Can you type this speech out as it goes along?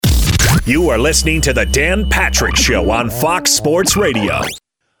You are listening to the Dan Patrick Show on Fox Sports Radio.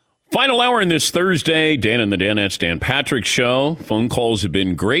 Final hour in this Thursday, Dan and the Danettes, Dan Patrick Show. Phone calls have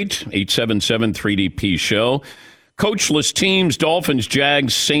been great. 877-3DP Show. Coachless teams, Dolphins,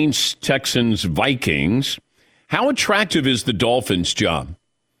 Jags, Saints, Texans, Vikings. How attractive is the Dolphins' job?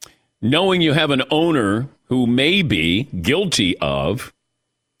 Knowing you have an owner who may be guilty of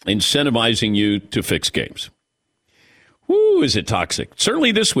incentivizing you to fix games. Woo, is it toxic?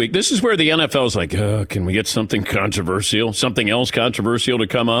 Certainly this week. This is where the NFL is like, can we get something controversial, something else controversial to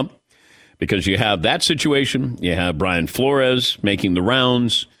come up? Because you have that situation. You have Brian Flores making the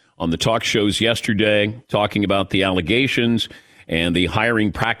rounds on the talk shows yesterday, talking about the allegations and the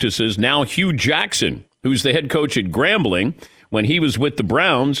hiring practices. Now Hugh Jackson, who's the head coach at Grambling, when he was with the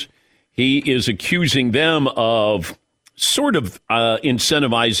Browns, he is accusing them of sort of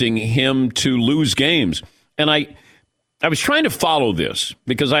incentivizing him to lose games. And I was trying to follow this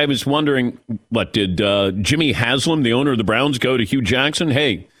because I was wondering, what did Jimmy Haslam, the owner of the Browns, go to Hugh Jackson?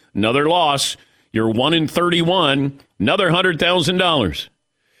 Hey, another loss. You're 1-31, another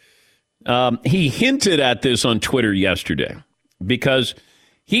 $100,000. He hinted at this on Twitter yesterday because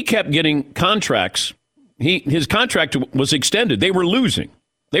he kept getting contracts. His contract was extended. They were losing.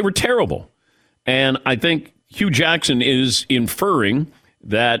 They were terrible. And I think Hugh Jackson is inferring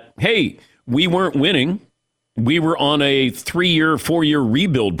that, hey, we weren't winning. We were on a 3-year, 4-year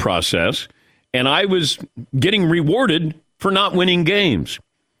rebuild process, and I was getting rewarded for not winning games.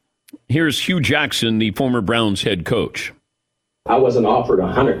 Here's Hugh Jackson, the former Browns head coach. I wasn't offered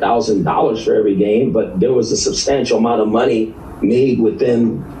 $100,000 for every game, but there was a substantial amount of money made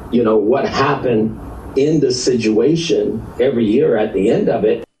within, what happened in the situation every year at the end of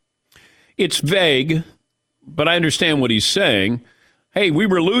it. It's vague, but I understand what he's saying. Hey, we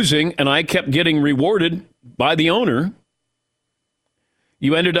were losing, and I kept getting rewarded by the owner.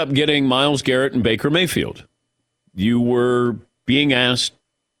 You ended up getting Myles Garrett and Baker Mayfield. You were being asked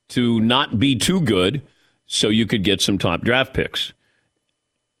to not be too good so you could get some top draft picks.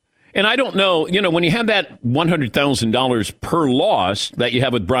 And I don't know, when you have that $100,000 per loss that you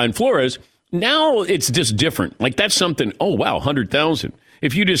have with Brian Flores, now it's just different. Like that's something, oh, wow, $100,000.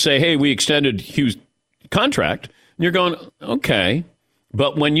 If you just say, hey, we extended Hugh's contract, you're going, okay.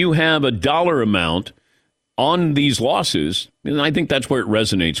 But when you have a dollar amount on these losses, and I think that's where it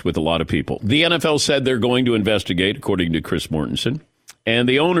resonates with a lot of people. The NFL said they're going to investigate, according to Chris Mortensen, and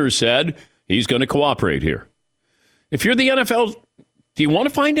the owner said he's going to cooperate here. If you're the NFL, do you want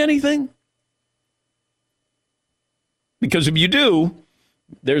to find anything? Because if you do,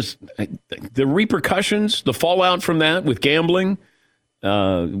 there's the repercussions, the fallout from that with gambling.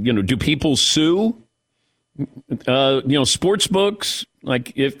 Do people sue? Sports books,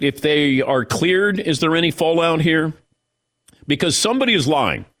 like if they are cleared, is there any fallout here? Because somebody is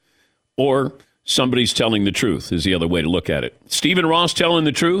lying or somebody's telling the truth is the other way to look at it. Stephen Ross telling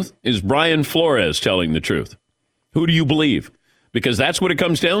the truth? Is Brian Flores telling the truth? Who do you believe? Because that's what it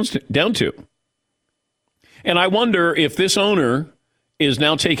comes down to. And I wonder if this owner is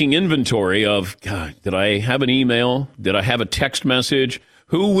now taking inventory of, God, did I have an email? Did I have a text message?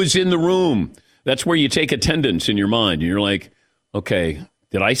 Who was in the room? That's where you take attendance in your mind. And you're like, okay,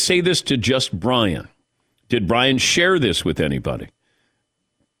 did I say this to just Brian? Did Brian share this with anybody?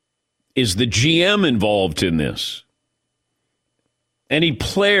 Is the GM involved in this? Any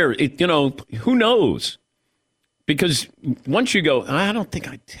player, who knows? Because once you go, I don't think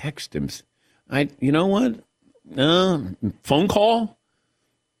I text him. You know what? Phone call?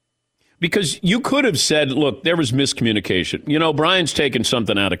 Because you could have said, look, there was miscommunication. Brian's taken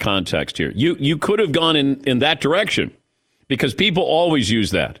something out of context here. You could have gone in that direction because people always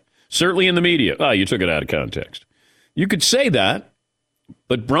use that. Certainly in the media. Oh, you took it out of context. You could say that,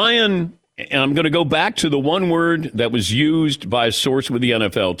 but Brian, and I'm going to go back to the one word that was used by a source with the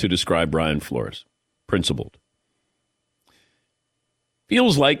NFL to describe Brian Flores, principled.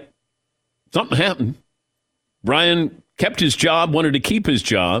 Feels like something happened. Brian kept his job, wanted to keep his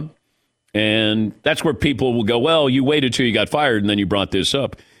job. And that's where people will go, well, you waited till you got fired and then you brought this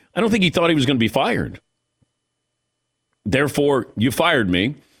up. I don't think he thought he was going to be fired. Therefore, you fired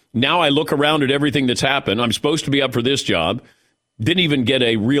me. Now I look around at everything that's happened. I'm supposed to be up for this job. Didn't even get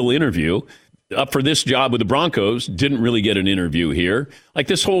a real interview. Up for this job with the Broncos. Didn't really get an interview here. Like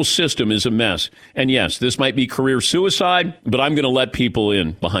this whole system is a mess. And yes, this might be career suicide, but I'm going to let people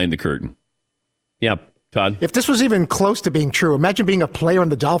in behind the curtain. Yeah. Todd? If this was even close to being true, imagine being a player on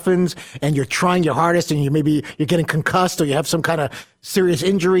the Dolphins and you're trying your hardest and you're getting concussed or you have some kind of serious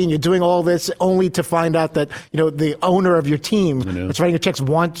injury and you're doing all this only to find out that, the owner of your team that's writing your checks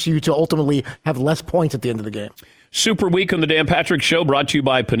wants you to ultimately have less points at the end of the game. Super Week on the Dan Patrick Show, brought to you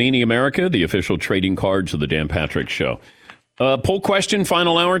by Panini America, the official trading cards of the Dan Patrick Show. Poll question,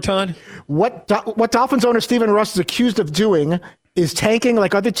 final hour, Todd? What Dolphins owner Stephen Ross is accused of doing is tanking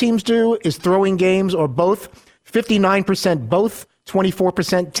like other teams do, is throwing games, or both. 59% both,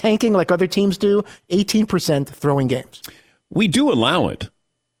 24% tanking like other teams do, 18% throwing games. We do allow it.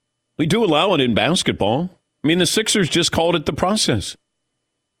 We do allow it in basketball. I mean, the Sixers just called it the process.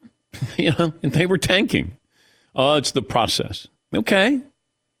 And they were tanking. Oh, it's the process. Okay.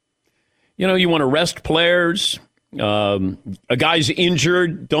 You want to rest players. A guy's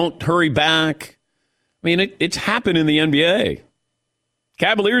injured. Don't hurry back. I mean, it's happened in the NBA.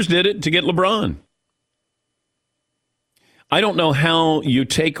 Cavaliers did it to get LeBron. I don't know how you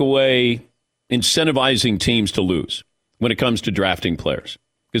take away incentivizing teams to lose when it comes to drafting players.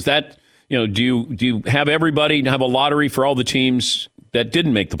 Because that, do you have everybody have a lottery for all the teams that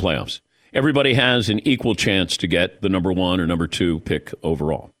didn't make the playoffs? Everybody has an equal chance to get the number 1 or number 2 pick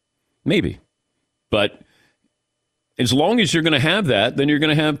overall. Maybe. But as long as you're going to have that, then you're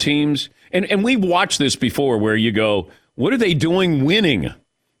going to have teams. And we've watched this before where you go, what are they doing winning?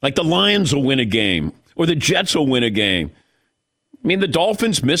 Like the Lions will win a game or the Jets will win a game. I mean, the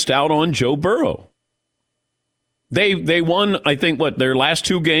Dolphins missed out on Joe Burrow. They won, I think, their last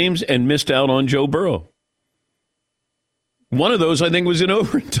 2 games and missed out on Joe Burrow. One of those, I think, was in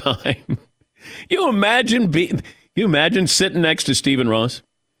overtime. You imagine sitting next to Stephen Ross,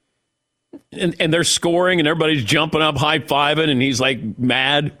 and they're scoring, and everybody's jumping up, high-fiving, and he's like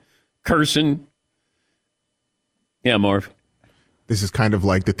mad, cursing. Yeah, Marv. This is kind of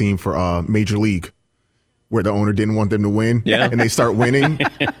like the theme for Major League, where the owner didn't want them to win, and they start winning.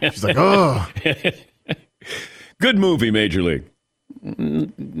 She's like, oh. Good movie, Major League.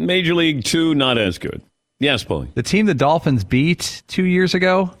 Major League 2, not as good. Yes, Paulie. The team the Dolphins beat 2 years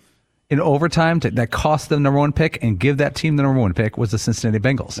ago in overtime that cost them number 1 pick and give that team the number 1 pick was the Cincinnati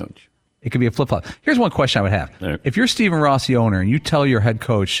Bengals. Ouch. It could be a flip-flop. Here's one question I would have. Right. If you're Stephen Ross, the owner, and you tell your head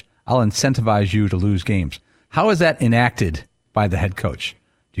coach, I'll incentivize you to lose games, how is that enacted by the head coach?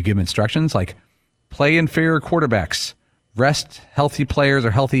 Do you give him instructions like play inferior quarterbacks, rest healthy players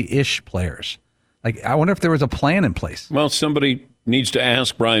or healthy-ish players? Like, I wonder if there was a plan in place. Well, somebody needs to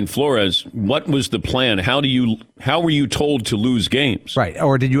ask Brian Flores, what was the plan? How were you told to lose games? Right.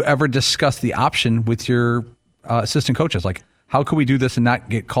 Or did you ever discuss the option with your assistant coaches? Like, how could we do this and not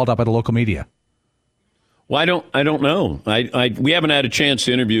get called up by the local media? Well, I don't know. We haven't had a chance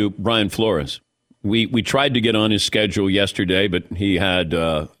to interview Brian Flores. We tried to get on his schedule yesterday, but he had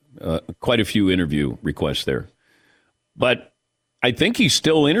quite a few interview requests there. But I think he's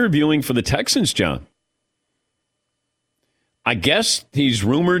still interviewing for the Texans, John. I guess he's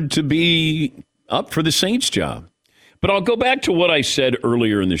rumored to be up for the Saints job. But I'll go back to what I said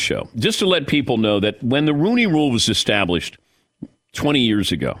earlier in the show, just to let people know that when the Rooney Rule was established 20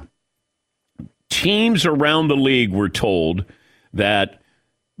 years ago, teams around the league were told that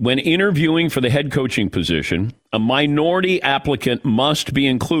when interviewing for the head coaching position, a minority applicant must be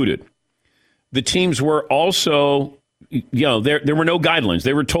included. The teams were also, there were no guidelines.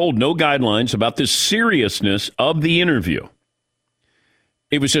 They were told no guidelines about the seriousness of the interview.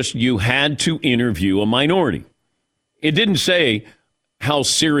 It was just you had to interview a minority. It didn't say, how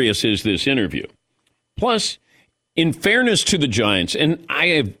serious is this interview? Plus, in fairness to the Giants, and I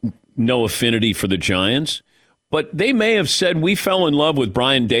have no affinity for the Giants, but they may have said we fell in love with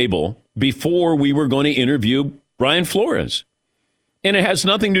Brian Daboll before we were going to interview Brian Flores. And it has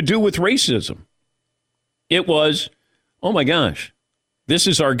nothing to do with racism. It was, oh my gosh, this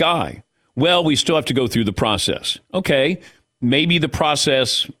is our guy. Well, we still have to go through the process. Okay, maybe the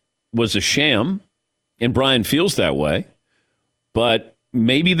process was a sham, and Brian feels that way, but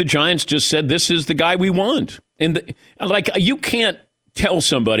maybe the Giants just said, this is the guy we want. And you can't tell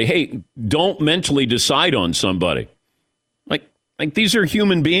somebody, hey, don't mentally decide on somebody. Like these are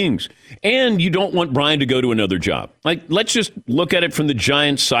human beings. And you don't want Brian to go to another job. Like, let's just look at it from the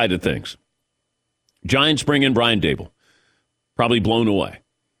Giants side of things. Giants bring in Brian Daboll. Probably blown away.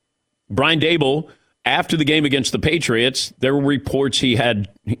 Brian Daboll, after the game against the Patriots, there were reports he had,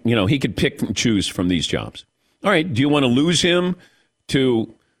 he could pick and choose from these jobs. All right, do you want to lose him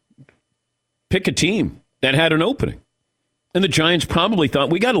to pick a team that had an opening? And the Giants probably thought,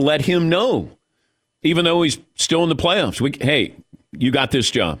 we got to let him know, even though he's still in the playoffs. Hey, you got this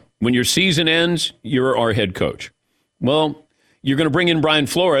job. When your season ends, you're our head coach. Well, you're going to bring in Brian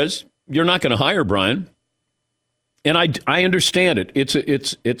Flores. You're not going to hire Brian. And I understand it.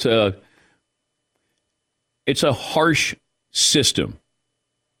 It's a harsh system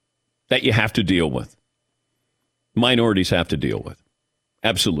that you have to deal with. Minorities have to deal with.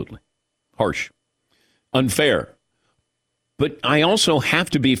 Absolutely. Harsh. Unfair. But I also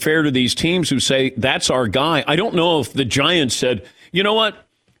have to be fair to these teams who say, that's our guy. I don't know if the Giants said, you know what?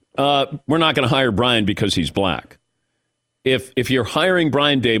 We're not going to hire Brian because he's black. If you're hiring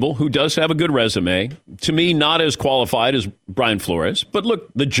Brian Dable, who does have a good resume, to me, not as qualified as Brian Flores. But look,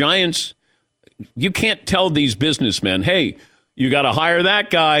 the Giants, you can't tell these businessmen, hey, you got to hire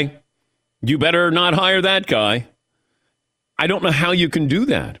that guy. You better not hire that guy. I don't know how you can do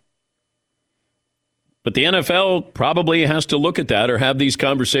that. But the NFL probably has to look at that or have these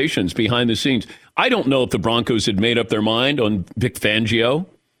conversations behind the scenes. I don't know if the Broncos had made up their mind on Vic Fangio.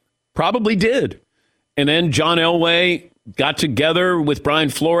 Probably did. And then John Elway got together with Brian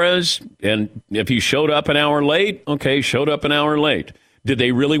Flores, and if he showed up an hour late, okay, showed up an hour late. Did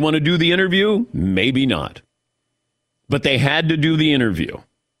they really want to do the interview? Maybe not. But they had to do the interview.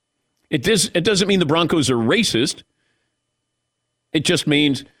 It doesn't mean the Broncos are racist. It just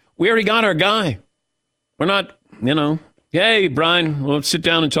means we already got our guy. We're not, hey, Brian, let's sit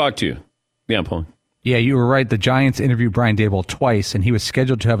down and talk to you. Yeah, Paul. Yeah, you were right. The Giants interviewed Brian Dable twice, and he was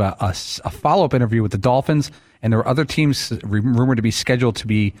scheduled to have a follow-up interview with the Dolphins, and there were other teams rumored to be scheduled to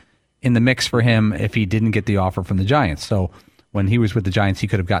be in the mix for him if he didn't get the offer from the Giants. So when he was with the Giants, he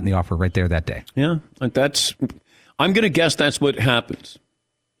could have gotten the offer right there that day. Yeah, I'm going to guess that's what happens.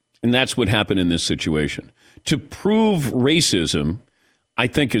 And that's what happened in this situation. To prove racism, I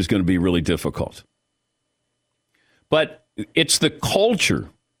think, is going to be really difficult. But it's the culture.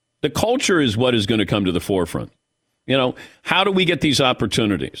 The culture is what is going to come to the forefront. How do we get these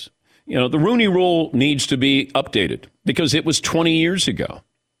opportunities? The Rooney Rule needs to be updated because it was 20 years ago.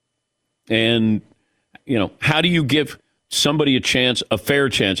 And, how do you give somebody a chance, a fair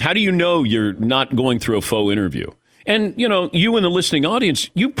chance? How do you know you're not going through a faux interview? And, you in the listening audience,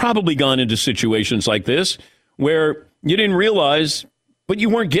 you've probably gone into situations like this where you didn't realize, but you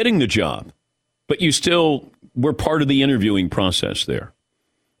weren't getting the job, but you still were part of the interviewing process there.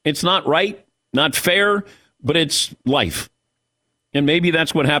 It's not right, not fair, but it's life. And maybe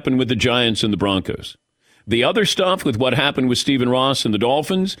that's what happened with the Giants and the Broncos. The other stuff with what happened with Stephen Ross and the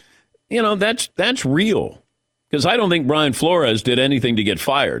Dolphins, that's real. Because I don't think Brian Flores did anything to get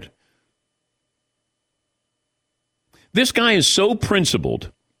fired. This guy is so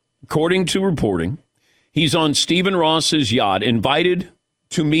principled, according to reporting. He's on Stephen Ross's yacht, invited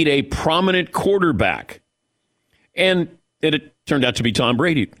to meet a prominent quarterback. And it turned out to be Tom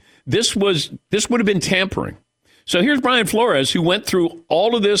Brady. This would have been tampering. So here's Brian Flores, who went through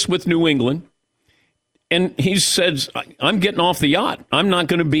all of this with New England. And he says, I'm getting off the yacht. I'm not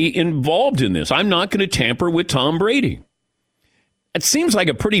going to be involved in this. I'm not going to tamper with Tom Brady. It seems like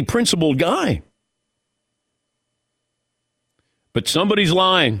a pretty principled guy. But somebody's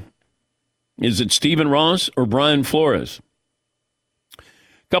lying. Is it Stephen Ross or Brian Flores? A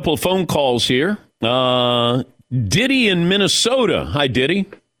couple of phone calls here. Diddy in Minnesota. Hi, Diddy.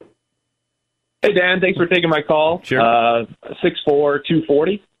 Hey, Dan. Thanks for taking my call. Sure. 6'4",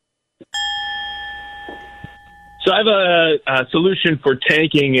 240. So I have a solution for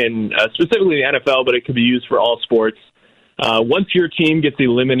tanking, and specifically the NFL, but it could be used for all sports. Once your team gets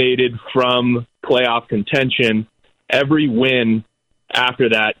eliminated from playoff contention, every win after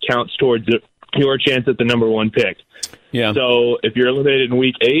that counts towards your chance at the number one pick. Yeah. So if you're eliminated in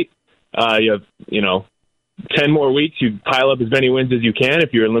week 8, you have 10 more weeks. You pile up as many wins as you can.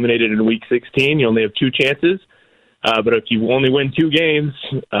 If you're eliminated in week 16, you only have 2 chances. But if you only win 2 games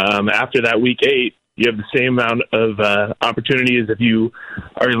after that week 8, you have the same amount of opportunity as if you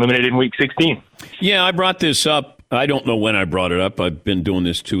are eliminated in week 16. Yeah, I brought this up. I don't know when I brought it up. I've been doing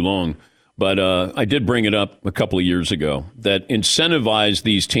this too long. But I did bring it up a couple of years ago that incentivize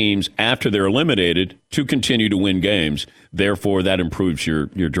these teams after they're eliminated to continue to win games. Therefore, that improves your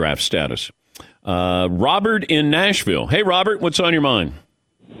draft status. Robert in Nashville. Hey, Robert, what's on your mind?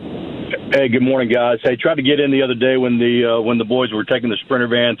 Hey, good morning, guys. Hey, tried to get in the other day when the boys were taking the Sprinter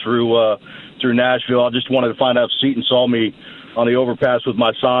van through Nashville. I just wanted to find out if Seton saw me on the overpass with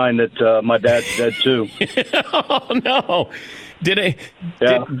my sign that my dad's dead too. Oh no!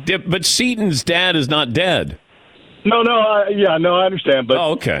 But Seton's dad is not dead. No, I understand, but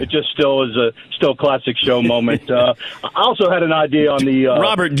okay. It just still is a classic show moment. I also had an idea on the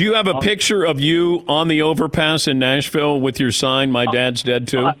Robert. Do you have a picture of you on the overpass in Nashville with your sign? My dad's dead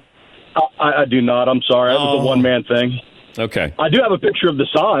too. I do not. I'm sorry. That was a one-man thing. Okay. I do have a picture of the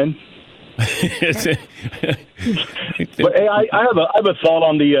sign. But hey, I have a thought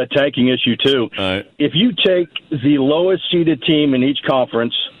on the tanking issue too. If you take the lowest seeded team in each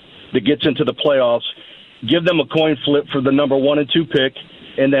conference that gets into the playoffs, give them a coin flip for the number 1 and 2 pick,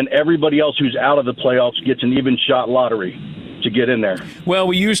 and then everybody else who's out of the playoffs gets an even shot lottery. to get in there. Well,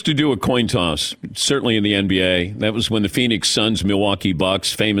 we used to do a coin toss, certainly in the NBA. That was when the Phoenix Suns, Milwaukee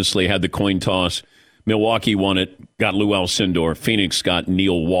Bucks famously had the coin toss. Milwaukee won it, got Lou Alcindor. Phoenix got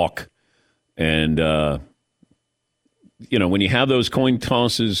Neil Walk. And, when you have those coin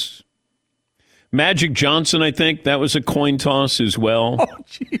tosses, Magic Johnson, I think, that was a coin toss as well. Oh,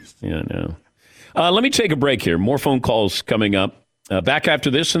 jeez. Yeah, no. Let me take a break here. More phone calls coming up. Back after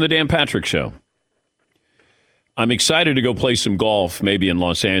this in the Dan Patrick Show. I'm excited to go play some golf, maybe in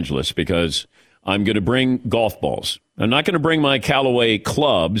Los Angeles, because I'm going to bring golf balls. I'm not going to bring my Callaway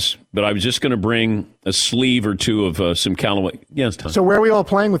clubs, but I was just going to bring a sleeve or two of some Callaway. Yes, Tom. So where are we all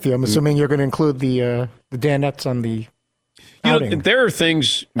playing with you? I'm assuming you're going to include the Danettes on the outing. There are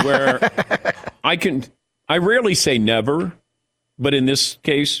things where I rarely say never, but in this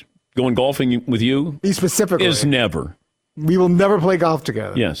case, going golfing with you Be specific is never. We will never play golf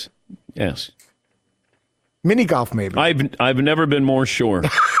together. Yes. Mini golf, maybe. I've never been more sure.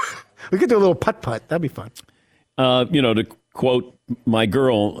 We could do a little putt-putt. That'd be fun. To quote my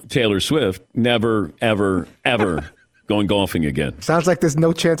girl, Taylor Swift, never, ever, ever going golfing again. Sounds like there's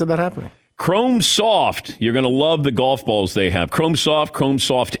no chance of that happening. Chrome Soft. You're going to love the golf balls they have. Chrome Soft, Chrome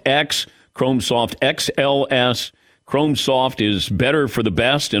Soft X, Chrome Soft XLS. Chrome Soft is better for the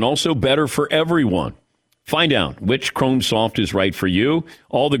best and also better for everyone. Find out which Chrome Soft is right for you.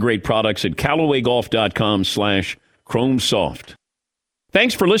 All the great products at CallawayGolf.com/Chrome Soft.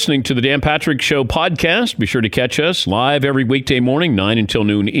 Thanks for listening to the Dan Patrick Show podcast. Be sure to catch us live every weekday morning, 9 until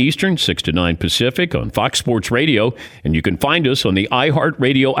noon Eastern, 6 to 9 Pacific on Fox Sports Radio. And you can find us on the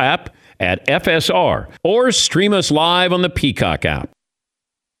iHeartRadio app at FSR or stream us live on the Peacock app.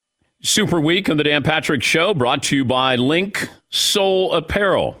 Super Week on the Dan Patrick Show brought to you by Link Soul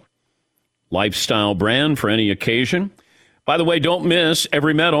Apparel. Lifestyle brand for any occasion. By the way, don't miss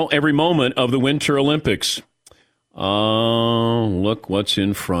every medal, every moment of the Winter Olympics. Oh, look what's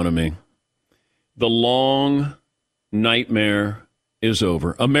in front of me. The long nightmare is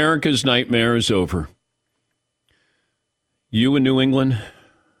over. America's nightmare is over. You in New England,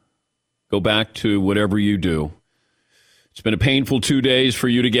 go back to whatever you do. It's been a painful 2 days for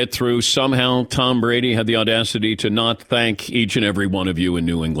you to get through. Somehow, Tom Brady had the audacity to not thank each and every one of you in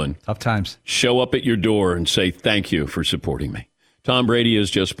New England. Tough times. Show up at your door and say thank you for supporting me. Tom Brady has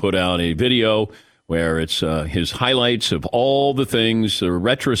just put out a video where it's his highlights of all the things, the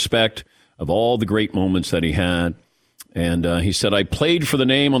retrospect of all the great moments that he had. And he said, I played for the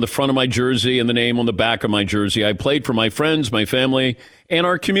name on the front of my jersey and the name on the back of my jersey. I played for my friends, my family, and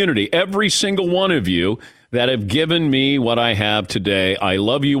our community. Every single one of you that have given me what I have today. I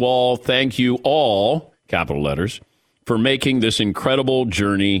love you all. Thank you all, capital letters, for making this incredible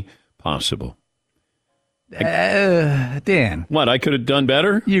journey possible. Dan. What, I could have done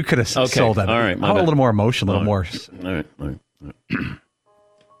better? You could have sold that. All right. A little more emotional, a little more. All right.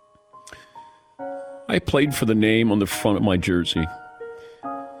 I played for the name on the front of my jersey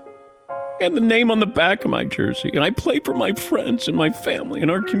and the name on the back of my jersey. And I played for my friends and my family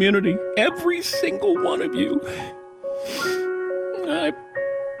and our community. Every single one of you. I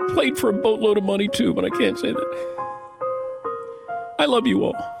played for a boatload of money too, but I can't say that. I love you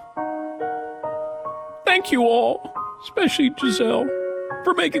all. Thank you all, especially Giselle,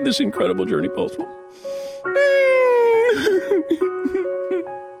 for making this incredible journey possible.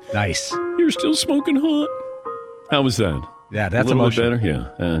 Nice. You're still smoking hot. How was that? Yeah, that's a little emotional. bit better. Yeah,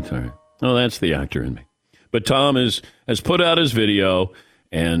 that's all right. Oh, that's the actor in me. But Tom has put out his video,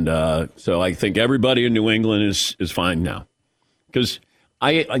 and so I think everybody in New England is fine now. Because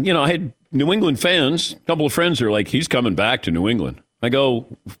I had New England fans, a couple of friends are like, he's coming back to New England. I go,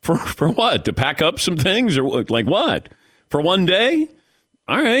 for what? To pack up some things or like what? For one day?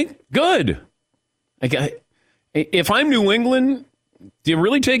 All right, good. If I'm New England, do you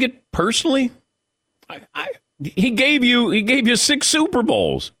really take it personally? He gave you 6 Super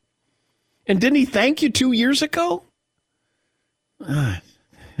Bowls. And didn't he thank you 2 years ago?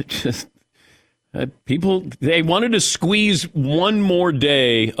 People, they wanted to squeeze one more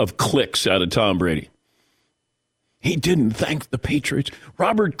day of clicks out of Tom Brady. He didn't thank the Patriots.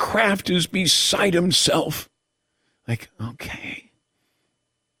 Robert Kraft is beside himself. Like, okay.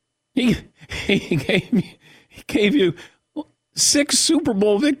 He gave you 6 Super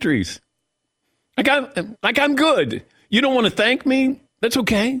Bowl victories. I'm good. You don't want to thank me? That's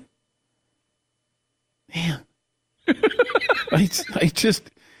okay. Man. I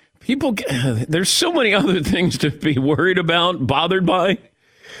just, people, there's so many other things to be worried about, bothered by.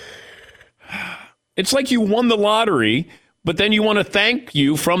 It's like you won the lottery, but then you want to thank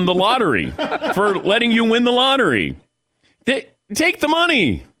you from the lottery for letting you win the lottery. Take the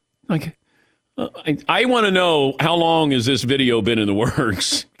money. Like, I want to know, how long has this video been in the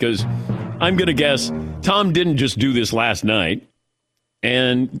works? Because I'm going to guess Tom didn't just do this last night.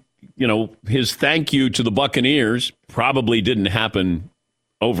 And, his thank you to the Buccaneers probably didn't happen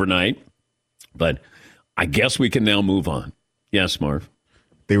overnight. But I guess we can now move on. Yes, Marv?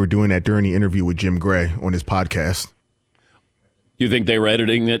 They were doing that during the interview with Jim Gray on his podcast. You think they were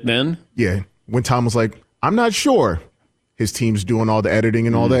editing it then? Yeah. When Tom was like, I'm not sure. His team's doing all the editing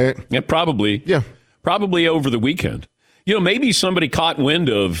and all that. Yeah, probably. Yeah. Probably over the weekend. Maybe somebody caught wind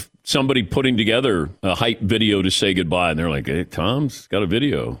of somebody putting together a hype video to say goodbye, and they're like, hey, Tom's got a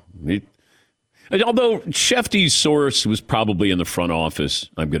video. Although Shefty's source was probably in the front office,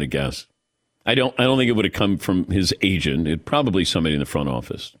 I'm going to guess. I don't think it would have come from his agent. It probably somebody in the front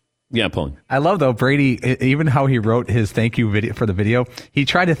office. Yeah, Paul. I love, though, Brady, even how he wrote his thank you video for the video. He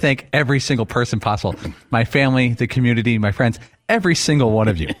tried to thank every single person possible. My family, the community, my friends, every single one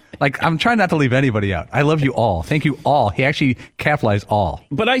of you. I'm trying not to leave anybody out. I love you all. Thank you all. He actually capitalized all.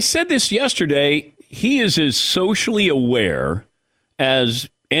 But I said this yesterday. He is as socially aware as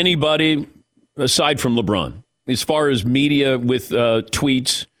anybody aside from LeBron, as far as media with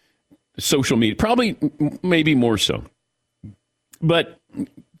tweets, social media, probably maybe more so. But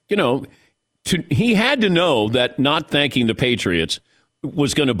he had to know that not thanking the Patriots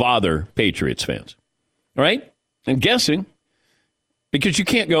was going to bother Patriots fans, right? I'm guessing, because you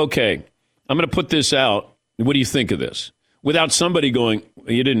can't go, okay, I'm going to put this out. What do you think of this? Without somebody going,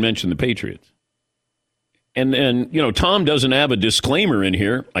 you didn't mention the Patriots. And Tom doesn't have a disclaimer in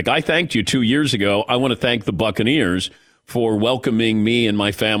here. Like, I thanked you 2 years ago. I want to thank the Buccaneers for welcoming me and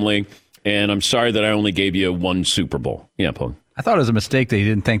my family, and I'm sorry that I only gave you one Super Bowl. Yeah, Paul. I thought it was a mistake that he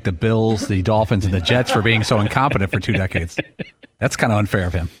didn't thank the Bills, the Dolphins, and the Jets for being so incompetent for 2 decades. That's kind of unfair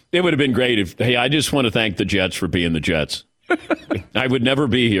of him. It would have been great if, hey, I just want to thank the Jets for being the Jets. I would never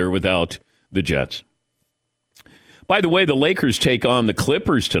be here without the Jets. By the way, the Lakers take on the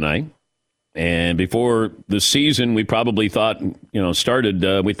Clippers tonight. And before the season, we probably thought,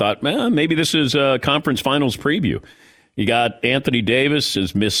 started, we thought, maybe this is a conference finals preview. You got Anthony Davis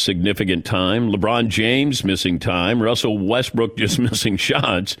has missed significant time. LeBron James missing time. Russell Westbrook just missing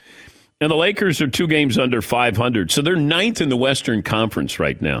shots. And the Lakers are 2 games under 500. So they're 9th in the Western Conference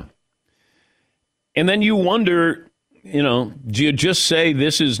right now. And then you wonder, do you just say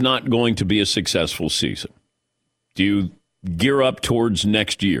this is not going to be a successful season? Do you gear up towards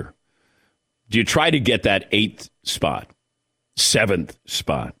next year? Do you try to get that 8th spot, 7th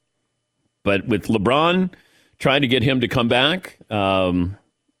spot? But with LeBron trying to get him to come back,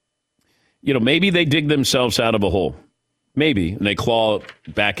 maybe they dig themselves out of a hole. Maybe, and they claw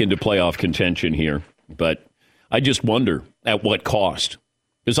back into playoff contention here. But I just wonder at what cost.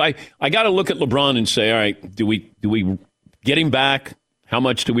 Because I got to look at LeBron and say, all right, do we get him back? How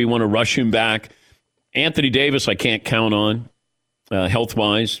much do we want to rush him back? Anthony Davis, I can't count on.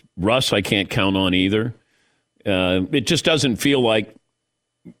 Health-wise. Russ, I can't count on either. It just doesn't feel like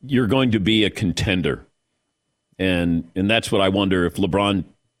you're going to be a contender. And that's what I wonder if LeBron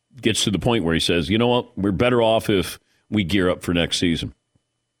gets to the point where he says, you know what, we're better off if we gear up for next season.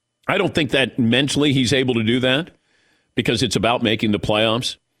 I don't think that mentally he's able to do that because it's about making the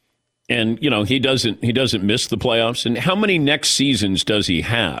playoffs. And, he doesn't miss the playoffs. And how many next seasons does he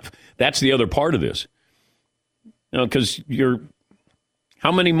have? That's the other part of this. Because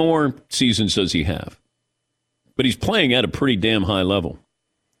how many more seasons does he have? But he's playing at a pretty damn high level.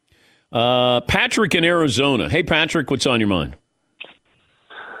 Patrick in Arizona. Hey, Patrick, what's on your mind?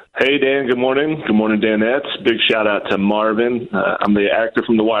 Hey, Dan. Good morning. Good morning, Danettes. Big shout out to Marvin. I'm the actor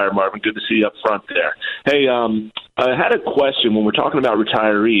from The Wire, Marvin. Good to see you up front there. Hey, I had a question when we're talking about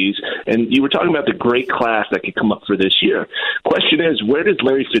retirees, and you were talking about the great class that could come up for this year. Question is, where does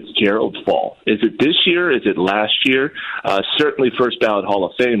Larry Fitzgerald fall? Is it this year? Is it last year? Certainly first ballot Hall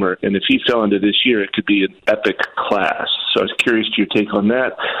of Famer, and if he fell into this year, it could be an epic class. So I was curious to your take on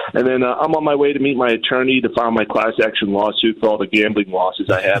that. And then I'm on my way to meet my attorney to file my class action lawsuit for all the gambling losses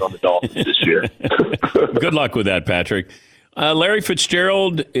I had on the Dolphins this year. Good luck with that, Patrick. Larry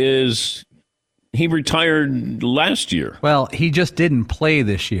Fitzgerald he retired last year. Well, he just didn't play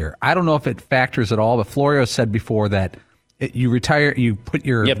this year. I don't know if it factors at all, but Florio said before that you retire, you put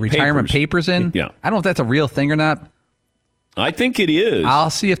your retirement papers in. Yeah. I don't know if that's a real thing or not. I think it is. I'll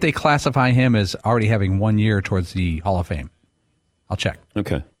see if they classify him as already having 1 year towards the Hall of Fame. I'll check.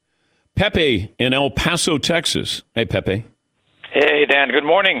 Okay. Pepe in El Paso, Texas. Hey, Pepe. Hey, Dan. Good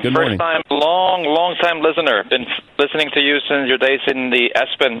morning. Good morning. First time, long time listener. Been listening to you since your days in the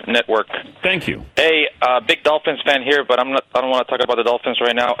Aspen Network. Thank you. Hey, big Dolphins fan here, but I don't want to talk about the Dolphins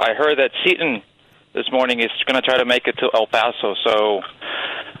right now. I heard that Seton this morning is going to try to make it to El Paso. So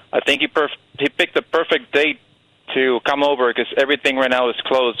I think he picked the perfect date to come over because everything right now is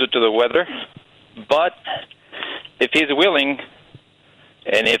closed due to the weather. But if he's willing,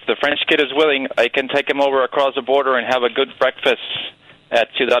 and if the French kid is willing, I can take him over across the border and have a good breakfast at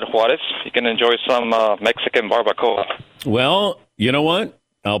Ciudad Juarez. You can enjoy some Mexican barbacoa. Well, you know what?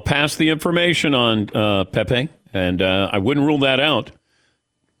 I'll pass the information on Pepe, and I wouldn't rule that out.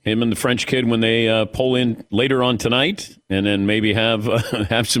 Him and the French kid when they pull in later on tonight, and then maybe have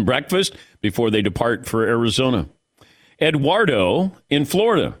have some breakfast before they depart for Arizona. Eduardo in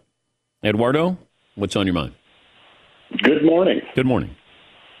Florida. Eduardo, what's on your mind? Good morning. Good morning.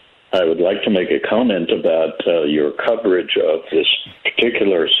 I would like to make a comment about your coverage of this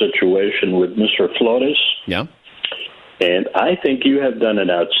particular situation with Mr. Flores. Yeah. And I think you have done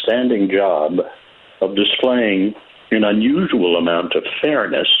an outstanding job of displaying an unusual amount of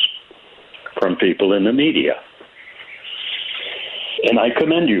fairness from people in the media. And I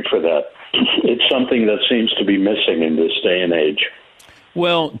commend you for that. It's something that seems to be missing in this day and age.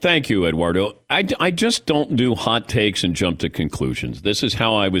 Well, thank you, Eduardo. I just don't do hot takes and jump to conclusions. This is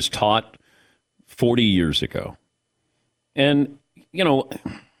how I was taught 40 years ago. And, you know,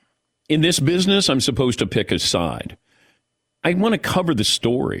 in this business, I'm supposed to pick a side. I want to cover the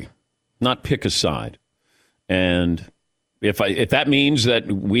story, not pick a side. And if that means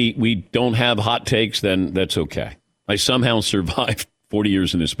that we don't have hot takes, then that's okay. I somehow survived 40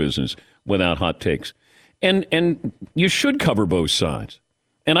 years in this business without hot takes. And you should cover both sides.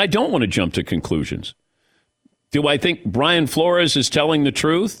 And I don't want to jump to conclusions. Do I think Brian Flores is telling the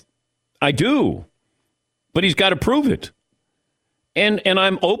truth? I do. But he's got to prove it. And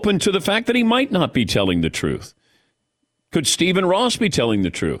I'm open to the fact that he might not be telling the truth. Could Stephen Ross be telling the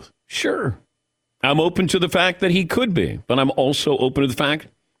truth? Sure. I'm open to the fact that he could be. But I'm also open to the fact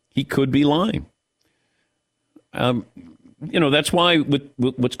he could be lying. That's why with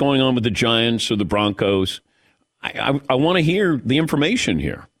what's going on with the Giants or the Broncos, I want to hear the information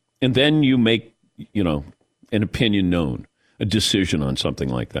here. And then you make, an opinion known, a decision on something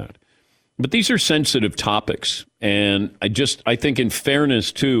like that. But these are sensitive topics. And I think in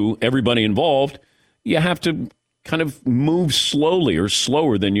fairness to everybody involved, you have to kind of move slowly or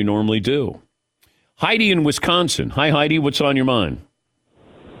slower than you normally do. Heidi in Wisconsin. Hi, Heidi. What's on your mind?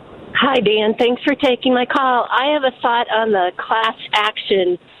 Hi, Dan. Thanks for taking my call. I have a thought on the class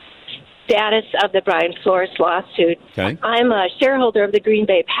action status of the Brian Flores lawsuit. Okay. I'm a shareholder of the Green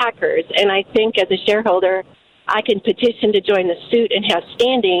Bay Packers, and I think as a shareholder, I can petition to join the suit and have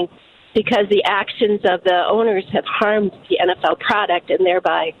standing because the actions of the owners have harmed the NFL product and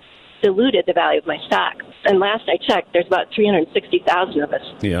thereby diluted the value of my stock. And last I checked, there's about 360,000 of us.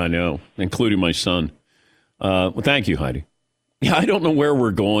 Yeah, I know, including my son. Well, thank you, Heidi. Yeah, I don't know where we're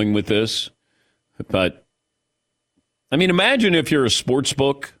going with this, but I mean, imagine if you're a sports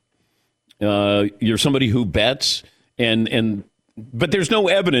book, you're somebody who bets, but there's no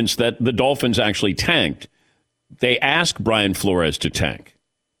evidence that the Dolphins actually tanked. They asked Brian Flores to tank.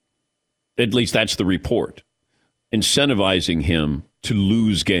 At least that's the report, incentivizing him to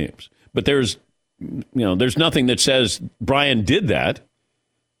lose games. But there's nothing that says Brian did that.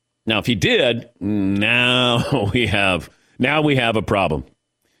 Now, if he did, now we have a problem.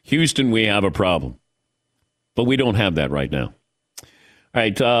 Houston, we have a problem. But we don't have that right now. All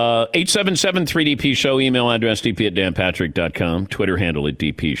right, 877-3DP Show, email address dp@danpatrick.com, Twitter handle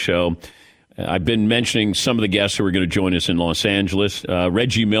 @DP Show. I've been mentioning some of the guests who are going to join us in Los Angeles.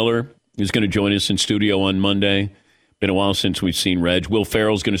 Reggie Miller is going to join us in studio on Monday. Been a while since we've seen Reg. Will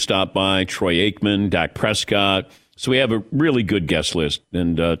Ferrell's going to stop by, Troy Aikman, Dak Prescott. So we have a really good guest list,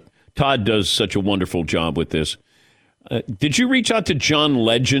 and Todd does such a wonderful job with this. Did you reach out to John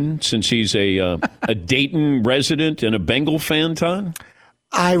Legend, since he's a Dayton resident and a Bengal fan, Todd?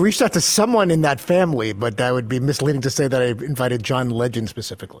 I reached out to someone in that family, but that would be misleading to say that I invited John Legend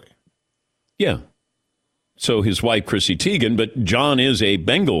specifically. Yeah. So his wife, Chrissy Teigen, but John is a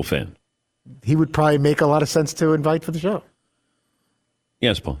Bengal fan. He would probably make a lot of sense to invite for the show.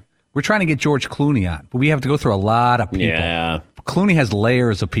 Yes, Paul. We're trying to get George Clooney on, but we have to go through a lot of people. Yeah. Clooney has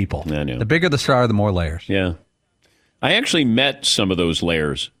layers of people. I know. The bigger the star, the more layers. Yeah. I actually met some of those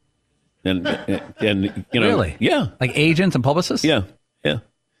layers. And Really? Yeah. Like agents and publicists? Yeah.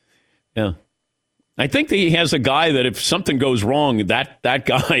 I think that he has a guy that if something goes wrong, that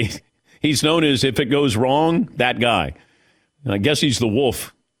guy, he's known as if it goes wrong, that guy. I guess he's the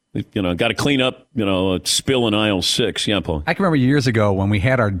wolf. Got to clean up, a spill in aisle 6. Yeah, Paul. I can remember years ago when we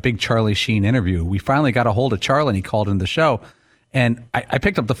had our big Charlie Sheen interview, we finally got a hold of Charlie and he called in the show. And I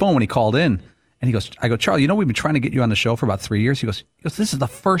picked up the phone when he called in. And I go, Charlie, we've been trying to get you on the show for about 3 years. He goes, this is the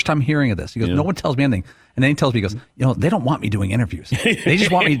first I'm hearing of this. He goes, no one tells me anything. And then he tells me, he goes, they don't want me doing interviews. They just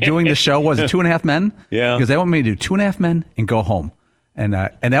want me doing the show. Was it 2.5 Men? Yeah. Because they want me to do 2.5 Men and go home. And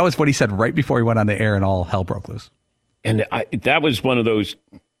that was what he said right before he went on the air and all hell broke loose. And that was one of those,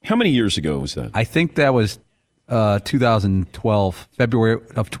 how many years ago was that? I think that was 2012, February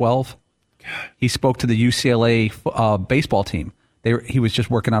of 12. He spoke to the UCLA baseball team. He was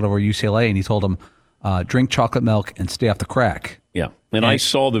just working out over UCLA, and he told them, drink chocolate milk and stay off the crack. Yeah. And I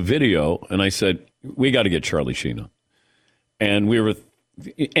saw the video, and I said, we got to get Charlie Sheen on. And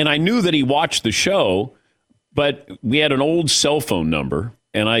I knew that he watched the show, but we had an old cell phone number,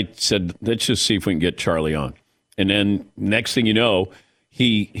 and I said, let's just see if we can get Charlie on. And then next thing you know,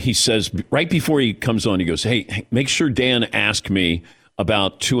 he says, right before he comes on, he goes, hey, make sure Dan asked me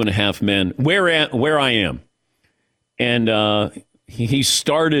about 2.5 Men, where I am. And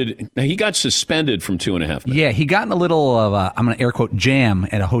he got suspended from 2.5 Men. Yeah, he got in a little of I'm going to air quote jam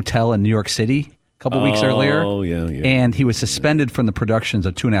at a hotel in New York City a couple weeks earlier. Oh, yeah. And he was suspended from the productions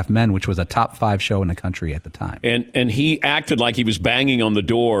of 2.5 Men, which was a top 5 show in the country at the time. And he acted like he was banging on the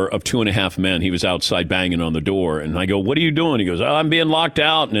door of 2.5 Men. He was outside banging on the door. And I go, what are you doing? He goes, I'm being locked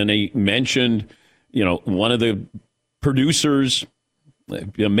out. And then he mentioned, one of the producers,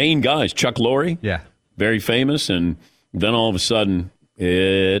 the main guys, Chuck Lorre. Yeah. Very famous. And then all of a sudden,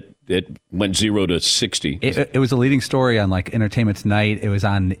 it went 0 to 60. It was a leading story on like Entertainment Tonight. It was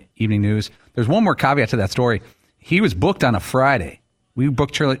on Evening News. There's one more caveat to that story. He was booked on a Friday. We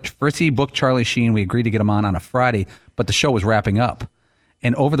booked Fritzy booked Charlie Sheen. We agreed to get him on a Friday, but the show was wrapping up.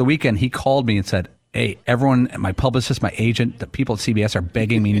 And over the weekend, he called me and said, hey, everyone, my publicist, my agent, the people at CBS are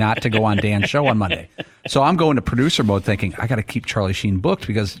begging me not to go on Dan's show on Monday. So I'm going to producer mode thinking, I got to keep Charlie Sheen booked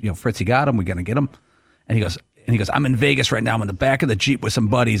because, Fritzy got him. We're going to get him. And he goes, I'm in Vegas right now. I'm in the back of the Jeep with some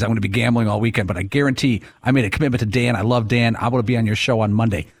buddies. I'm going to be gambling all weekend, but I guarantee I made a commitment to Dan. I love Dan. I'm going to be on your show on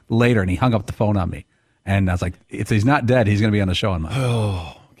Monday later. And he hung up the phone on me. And I was like, if he's not dead, he's going to be on the show on Monday.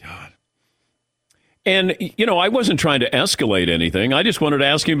 Oh, God. And, I wasn't trying to escalate anything. I just wanted to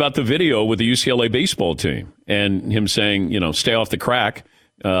ask him about the video with the UCLA baseball team and him saying, stay off the crack,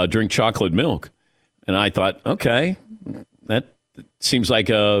 drink chocolate milk. And I thought, okay, that seems like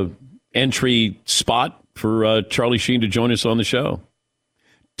a entry spot for Charlie Sheen to join us on the show.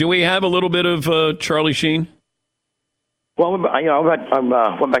 Do we have a little bit of Charlie Sheen? Well, I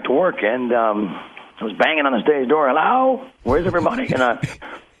went back to work, and I was banging on the stage door. Hello? Where's everybody? And I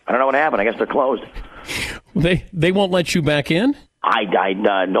don't know what happened. I guess they're closed. They won't let you back in?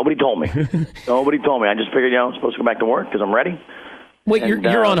 Nobody told me. Nobody told me. I just figured, I'm supposed to go back to work because I'm ready. Wait,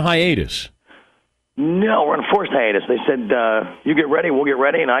 you're on hiatus? No, we're on forced hiatus. They said, you get ready, we'll get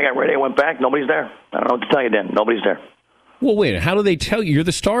ready, and I got ready. I went back. Nobody's there. I don't know what to tell you, Dan. Nobody's there. Well, wait, how do they tell you? You're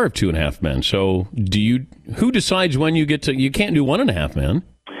the star of 2.5 Men. So who decides when you get to, you can't do 1.5 Men?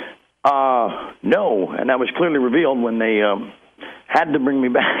 No, and that was clearly revealed when they had to bring me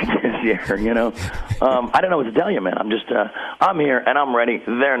back this year, I don't know what to tell you, man. I'm just, I'm here and I'm ready.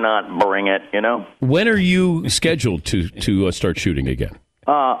 They're not. Bring it, When are you scheduled to start shooting again?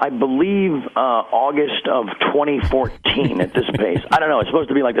 I believe August of 2014 at this pace. I don't know. It's supposed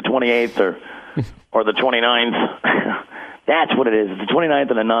to be like the 28th or the 29th. That's what it is. It's the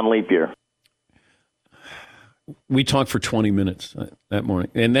 29th in a non-leap year. We talked for 20 minutes that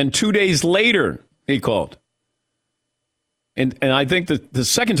morning. And then 2 days later, he called. And I think the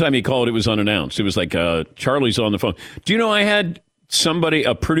second time he called, it was unannounced. It was like, Charlie's on the phone. Do you know I had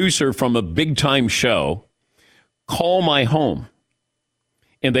a producer from a big-time show, call my home.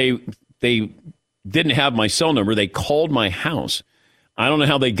 And they didn't have my cell number. They called my house. I don't know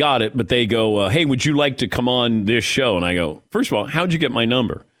how they got it, but they go, hey, would you like to come on this show? And I go, first of all, how'd you get my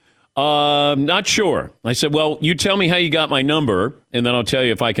number? Not sure. I said, well, you tell me how you got my number, and then I'll tell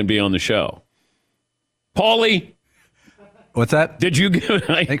you if I can be on the show. Paulie. What's that? Did you?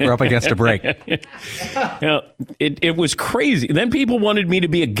 I think we're up against a break. It was crazy. Then people wanted me to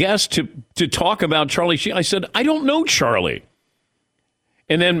be a guest to talk about Charlie Sheen. I said, I don't know Charlie.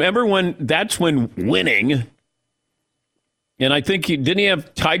 And then remember that's when winning. And I think didn't he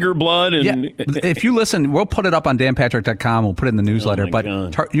have tiger blood? And yeah. If you listen, we'll put it up on danpatrick.com. We'll put it in the newsletter. But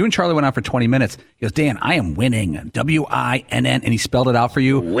you and Charlie went on for 20 minutes. He goes, Dan, I am winning. WINN. And he spelled it out for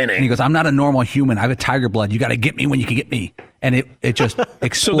you. Winning. And he goes, I'm not a normal human. I have a tiger blood. You got to get me when you can get me. And it just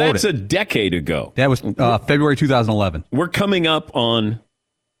exploded. So that's a decade ago. That was February 2011. We're coming up on,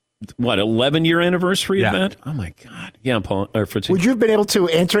 11-year anniversary of that? Oh, my God. Yeah, Paul. Would you have been able to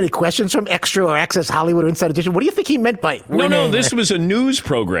answer any questions from Extra or Access Hollywood or Inside Edition? What do you think he meant by winning? No, this was a news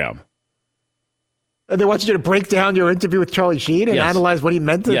program. They wanted you to break down your interview with Charlie Sheen and analyze what he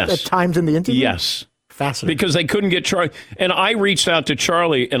meant at times in the interview? Yes. Fascinating. Because they couldn't get Charlie. And I reached out to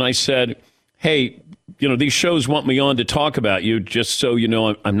Charlie and I said, hey, these shows want me on to talk about you, just so you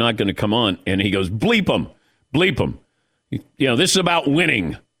know I'm not going to come on. And he goes, bleep them. Bleep them. This is about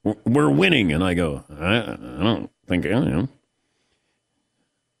winning. We're winning. And I go, I don't think I am.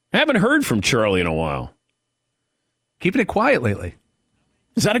 I haven't heard from Charlie in a while. Keeping it quiet lately.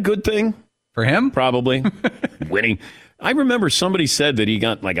 Is that a good thing? For him? Probably. Winning. I remember somebody said that he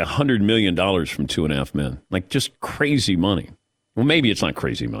got like $100 million from 2.5 Men. Like just crazy money. Well, maybe it's not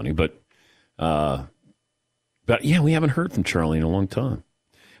crazy money, but yeah, we haven't heard from Charlie in a long time.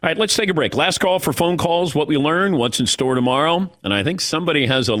 All right, let's take a break. Last call for phone calls, what we learn, what's in store tomorrow. And I think somebody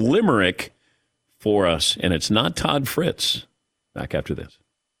has a limerick for us, and it's not Todd Fritz. Back after this.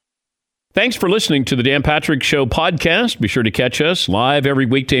 Thanks for listening to the Dan Patrick Show podcast. Be sure to catch us live every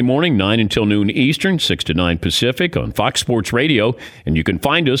weekday morning, 9 until noon Eastern, 6 to 9 Pacific on Fox Sports Radio. And you can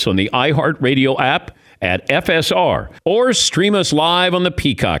find us on the iHeartRadio app at FSR or stream us live on the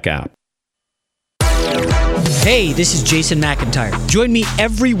Peacock app. Hey, this is Jason McIntyre. Join me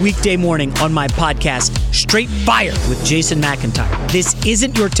every weekday morning on my podcast, Straight Fire with Jason McIntyre. This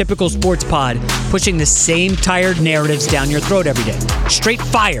isn't your typical sports pod pushing the same tired narratives down your throat every day. Straight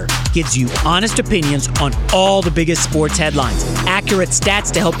Fire gives you honest opinions on all the biggest sports headlines, accurate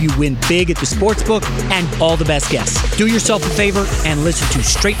stats to help you win big at the sportsbook, and all the best guests. Do yourself a favor and listen to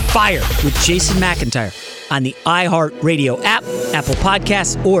Straight Fire with Jason McIntyre on the iHeartRadio app, Apple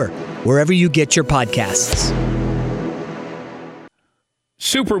Podcasts, or wherever you get your podcasts.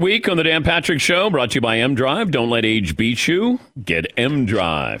 Super Week on the Dan Patrick Show, brought to you by M-Drive. Don't let age beat you. Get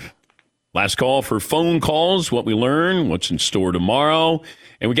M-Drive. Last call for phone calls, what we learn, what's in store tomorrow.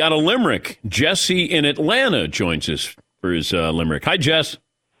 And we got a limerick. Jesse in Atlanta joins us for his limerick. Hi, Jess.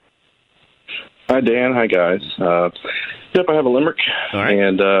 Hi, Dan. Hi, guys. Yep, I have a limerick. All right.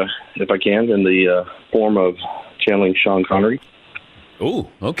 And if I can, in the form of channeling Sean Connery.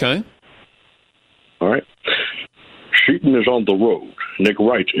 Oh, okay. All right. Sheaton is on the road. Nick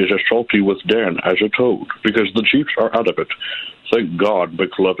Wright is as salty with Dan as a toad because the Chiefs are out of it. Thank God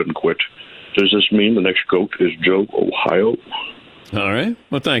McLovin quit. Does this mean the next GOAT is Joe Ohio? All right.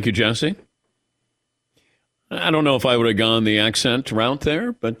 Well, thank you, Jesse. I don't know if I would have gone the accent route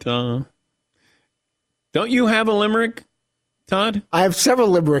there, but don't you have a limerick, Todd? I have several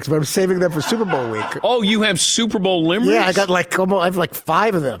limericks, but I'm saving them for Super Bowl week. Oh, you have Super Bowl limericks? Yeah, I have like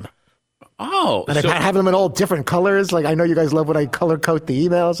 5 of them. Oh, and I have them in all different colors. Like I know you guys love when I color code the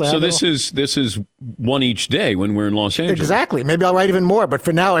emails. So this is one each day when we're in Los Angeles. Exactly. Maybe I'll write even more, but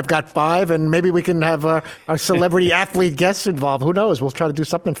for now I've got 5, and maybe we can have our celebrity athlete guests involved. Who knows? We'll try to do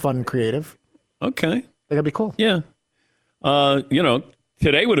something fun and creative. Okay, I think that'd be cool. Yeah.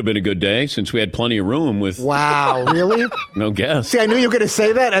 Today would have been a good day since we had plenty of room with... Wow, really? No guess. See, I knew you were going to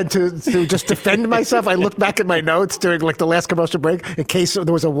say that, and to just defend myself, I looked back at my notes during the last commercial break in case there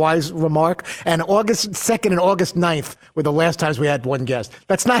was a wise remark, and August 2nd and August 9th were the last times we had one guest.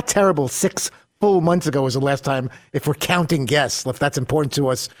 That's not terrible. 6 full months ago was the last time, if we're counting guests, if that's important to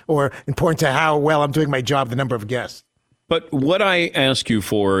us, or important to how well I'm doing my job, the number of guests. But what I ask you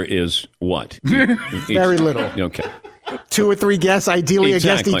for is what? Very little. Okay. 2 or 3 guests, ideally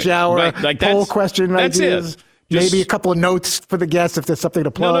exactly. A guest each hour. Right, like poll question ideas. Maybe a couple of notes for the guests if there's something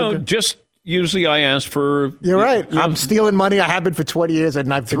to plug. No, just usually I ask for... You're right. I'm stealing money. I have been for 20 years,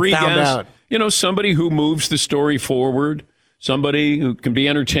 and I've been found out. Somebody who moves the story forward. Somebody who can be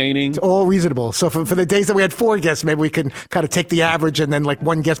entertaining. It's all reasonable. So for the days that we had 4 guests, maybe we can kind of take the average, and then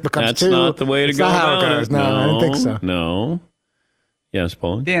one guest becomes 2. That's not the way to go about it. How it goes. No, I don't think so. No. Yes,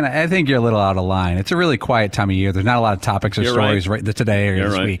 Paul? Dan, I think you're a little out of line. It's a really quiet time of year. There's not a lot of topics or stories right today or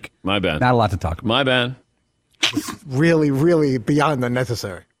this week. My bad. Not a lot to talk about. My bad. It's really, really beyond the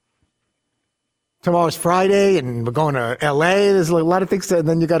necessary. Tomorrow's Friday, and we're going to L.A. There's a lot of things, and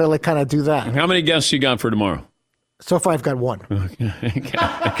then you got to kind of do that. How many guests you got for tomorrow? So far, I've got 1.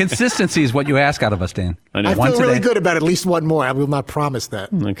 Consistency is what you ask out of us, Dan. I feel really good about at least 1 more. I will not promise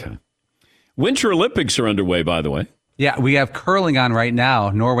that. Okay. Winter Olympics are underway, by the way. Yeah, we have curling on right now.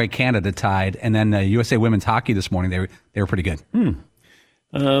 Norway, Canada tied, and then USA women's hockey this morning. They were pretty good.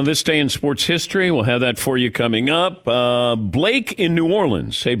 This day in sports history, we'll have that for you coming up. Blake in New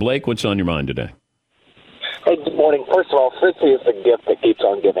Orleans. Hey, Blake, what's on your mind today? Hey, good morning. First of all, Fritzy is the gift that keeps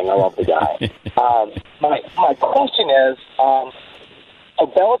on giving. I love the guy. My question is,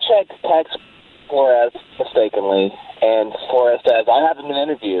 Belichick texts Flores mistakenly, and Flores says, I haven't been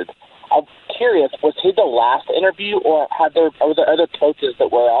interviewed. I'm curious, was he the last interview, or were there other coaches that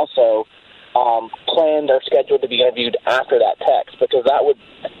were also planned or scheduled to be interviewed after that text? Because that would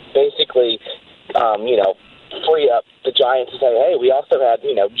basically free up the Giants to say, hey, we also had,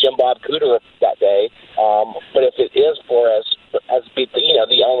 Jim Bob Cooter that day. But if it is Flores as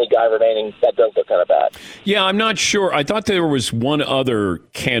the only guy remaining, that does look kind of bad. Yeah, I'm not sure. I thought there was one other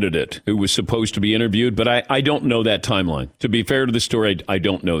candidate who was supposed to be interviewed, but I don't know that timeline. To be fair to the story, I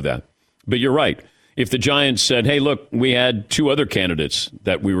don't know that. But you're right. If the Giants said, hey, look, we had 2 other candidates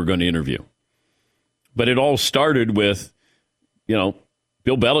that we were going to interview. But it all started with, Bill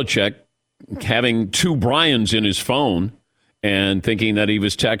Belichick having 2 Brians in his phone and thinking that he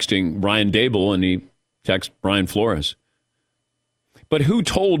was texting Brian Daboll, and he texted Brian Flores. But who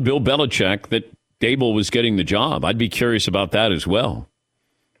told Bill Belichick that Daboll was getting the job? I'd be curious about that as well.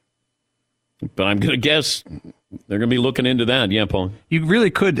 But I'm going to guess they're going to be looking into that. Yeah, Paul. You really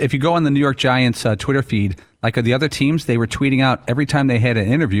could, if you go on the New York Giants Twitter feed, like the other teams, they were tweeting out every time they had an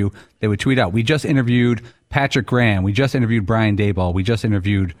interview, they would tweet out, we just interviewed Patrick Graham, we just interviewed Brian Daboll, we just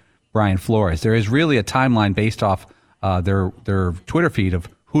interviewed Brian Flores. There is really a timeline based off their Twitter feed of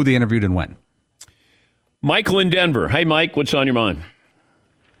who they interviewed and when. Michael in Denver. Hey, Mike, what's on your mind?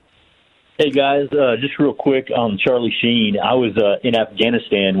 Hey, guys, just real quick on Charlie Sheen. I was in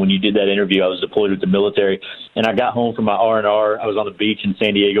Afghanistan when you did that interview. I was deployed with the military, and I got home from my R&R. I was on the beach in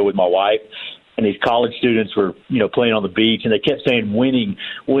San Diego with my wife, and these college students were, playing on the beach, and they kept saying winning,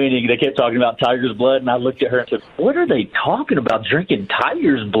 winning. They kept talking about Tiger's blood, and I looked at her and said, what are they talking about, drinking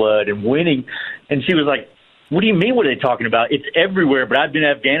Tiger's blood and winning? And she was like, what do you mean what are they talking about? It's everywhere, but I've been in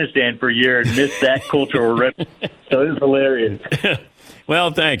Afghanistan for a year and missed that cultural reference. So it was hilarious.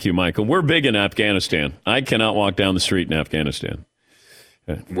 Well, thank you, Michael. We're big in Afghanistan. I cannot walk down the street in Afghanistan.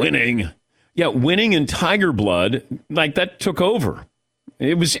 Winning. Yeah, winning in Tiger blood, like that took over.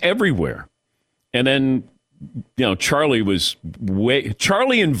 It was everywhere. And then, Charlie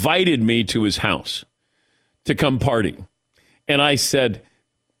invited me to his house to come party. And I said,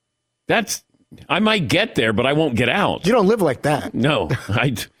 I might get there, but I won't get out. You don't live like that. No,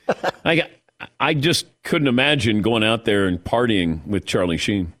 I just couldn't imagine going out there and partying with Charlie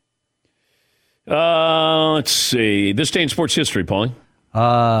Sheen. Let's see. This day in sports history, Paulie.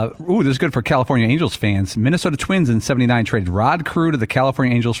 This is good for California Angels fans. Minnesota Twins in '79 traded Rod Carew to the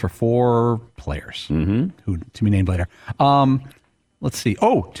California Angels for 4 players, who to be named later. Let's see.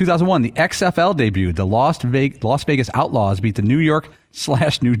 2001, the XFL debuted. The Las Vegas Outlaws beat the New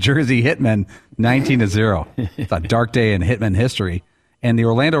York/New Jersey Hitmen 19-0. It's a dark day in Hitmen history. And the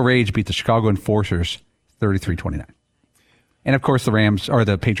Orlando Rage beat the Chicago Enforcers 33-29. And of course,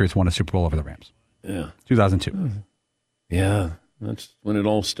 the Patriots won a Super Bowl over the Rams. Yeah. 2002. Yeah, that's when it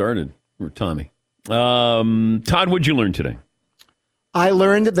all started for Tommy. Todd, what'd you learn today? I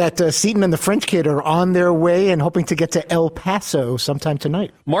learned that Seton and the French Kid are on their way and hoping to get to El Paso sometime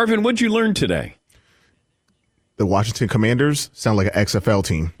tonight. Marvin, what'd you learn today? The Washington Commanders sound like an XFL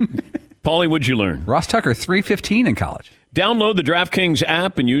team. Paulie, what'd you learn? Ross Tucker, 315 in college. Download the DraftKings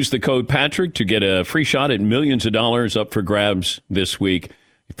app and use the code Patrick to get a free shot at millions of dollars up for grabs this week.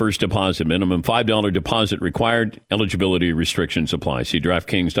 First deposit minimum, $5 deposit required. Eligibility restrictions apply. See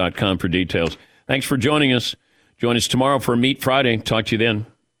DraftKings.com for details. Thanks for joining us. Join us tomorrow for Meat Friday. Talk to you then.